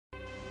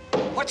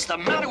What's the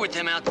matter with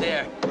them out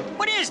there?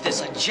 What is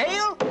this, a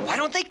jail? Why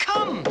don't they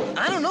come?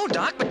 I don't know,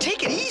 Doc, but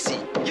take it easy.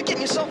 You're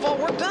getting yourself all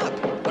worked up.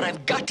 But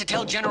I've got to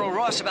tell General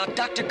Ross about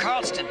Dr.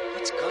 Carlston.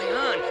 What's going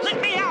on?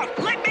 Let me out!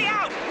 Let me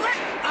out!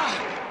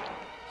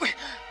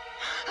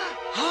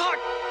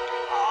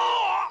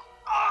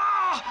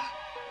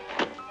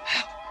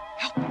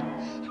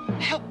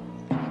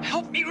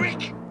 Help me,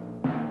 Rick!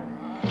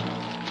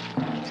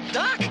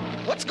 Doc,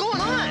 what's going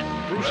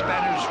on? Bruce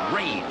Banner's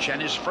rage and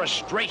his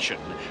frustration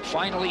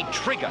finally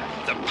trigger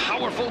the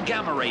powerful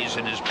gamma rays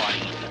in his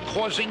body,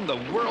 causing the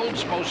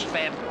world's most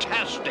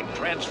fantastic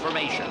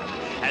transformation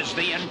as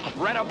the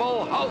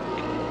Incredible Hulk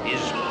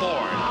is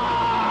born.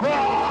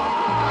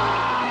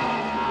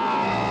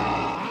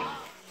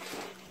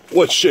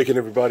 What's shaking,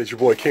 everybody? It's your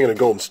boy King of the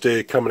Golden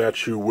State coming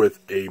at you with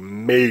a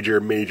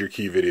major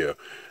key video.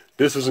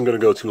 This isn't going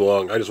to go too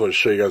long. I just want to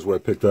show you guys what I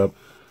picked up.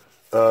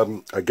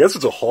 I guess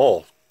it's a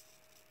haul,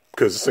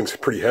 because this thing's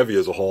pretty heavy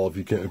as a haul if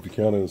you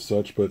count it as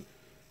such. But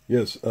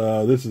yes,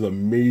 this is a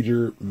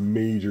major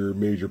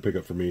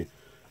pickup for me.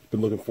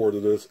 Been looking forward to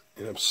this,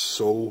 and I'm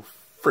so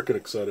freaking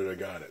excited I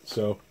got it.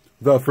 So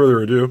without further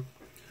ado,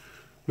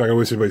 not gonna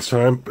waste anybody's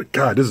time. But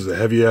God, this is a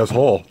heavy ass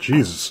haul.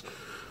 Jesus.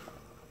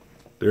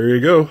 There you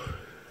go.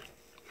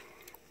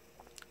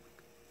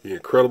 The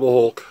Incredible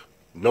Hulk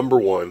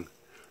 #1,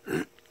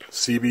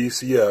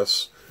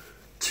 CBCS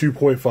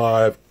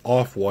 2.5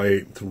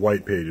 off-white to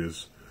white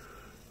pages.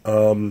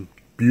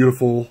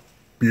 Beautiful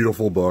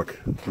book.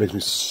 Makes me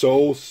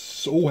so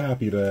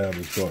happy to have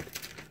this book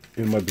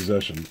in my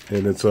possession.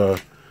 And it's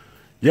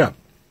yeah.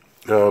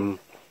 I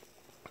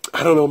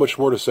don't know much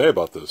more to say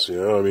about this, you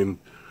know. I mean,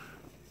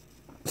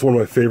 it's one of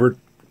my favorite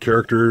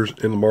characters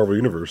in the Marvel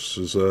Universe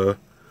is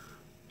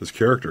this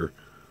character.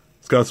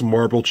 It's got some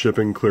marble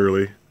chipping,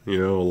 clearly, you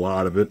know, a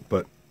lot of it,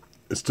 but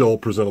it's still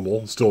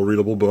presentable, still a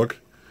readable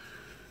book.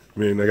 I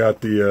mean, I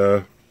got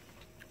the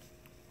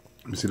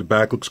let me see, the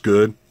back looks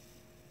good.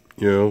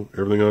 You know,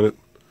 everything on it,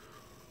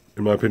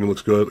 in my opinion,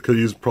 looks good. Could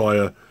use a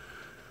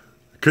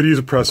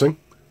pressing.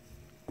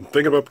 I'm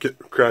thinking about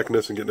cracking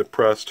this and getting it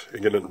pressed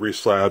and getting it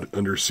reslabbed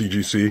under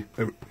CGC.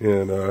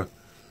 And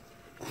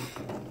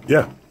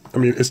yeah, I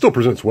mean, it still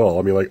presents well.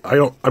 I mean, like, I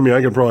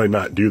can probably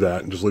not do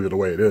that and just leave it the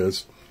way it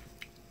is.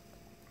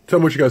 Tell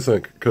me what you guys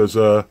think, because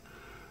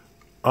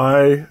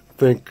I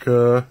think,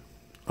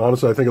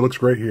 honestly, I think it looks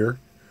great here.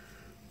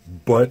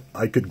 But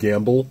I could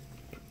gamble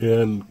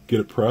and get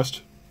it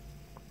pressed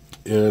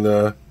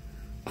and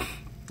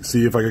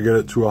see if I could get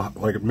it to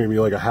maybe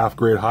a half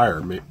grade higher,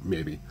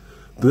 maybe.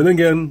 But then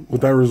again, with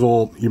that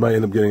result, you might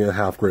end up getting a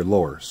half grade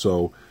lower.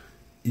 So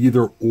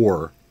either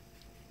or,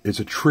 it's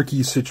a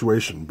tricky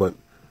situation. But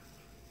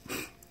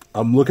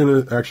I'm looking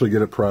to actually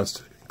get it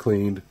pressed,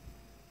 cleaned,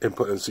 and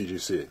put in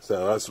CGC.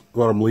 So that's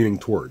what I'm leaning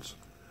towards.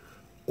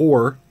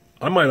 Or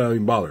I might not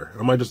even bother.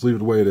 I might just leave it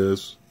the way it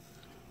is.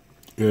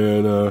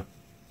 And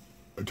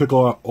it took a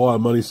lot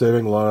of money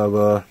saving, a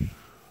lot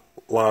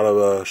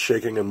of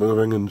shaking and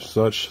moving and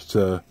such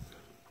to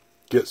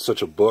get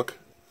such a book.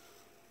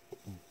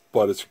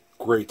 But it's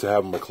great to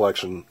have in my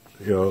collection.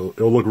 You know,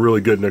 it'll look really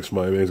good next to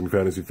my Amazing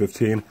Fantasy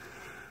 15.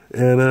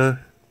 And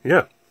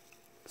yeah,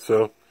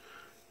 so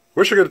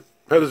wish I could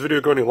have this video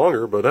go any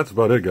longer, but that's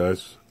about it,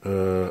 guys.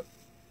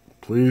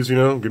 Please, you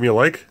know, give me a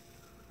like.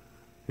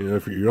 You know,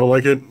 if you don't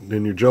like it,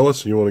 then you're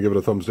jealous and you want to give it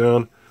a thumbs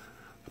down,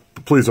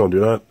 please don't do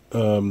that.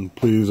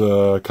 Please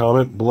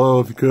comment below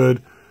if you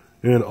could.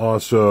 And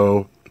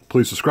also,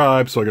 please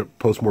subscribe so I can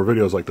post more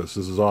videos like this.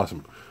 This is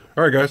awesome.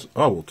 Alright, guys.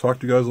 I will talk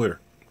to you guys later.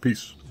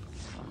 Peace.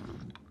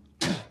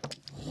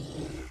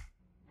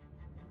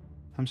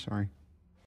 I'm sorry.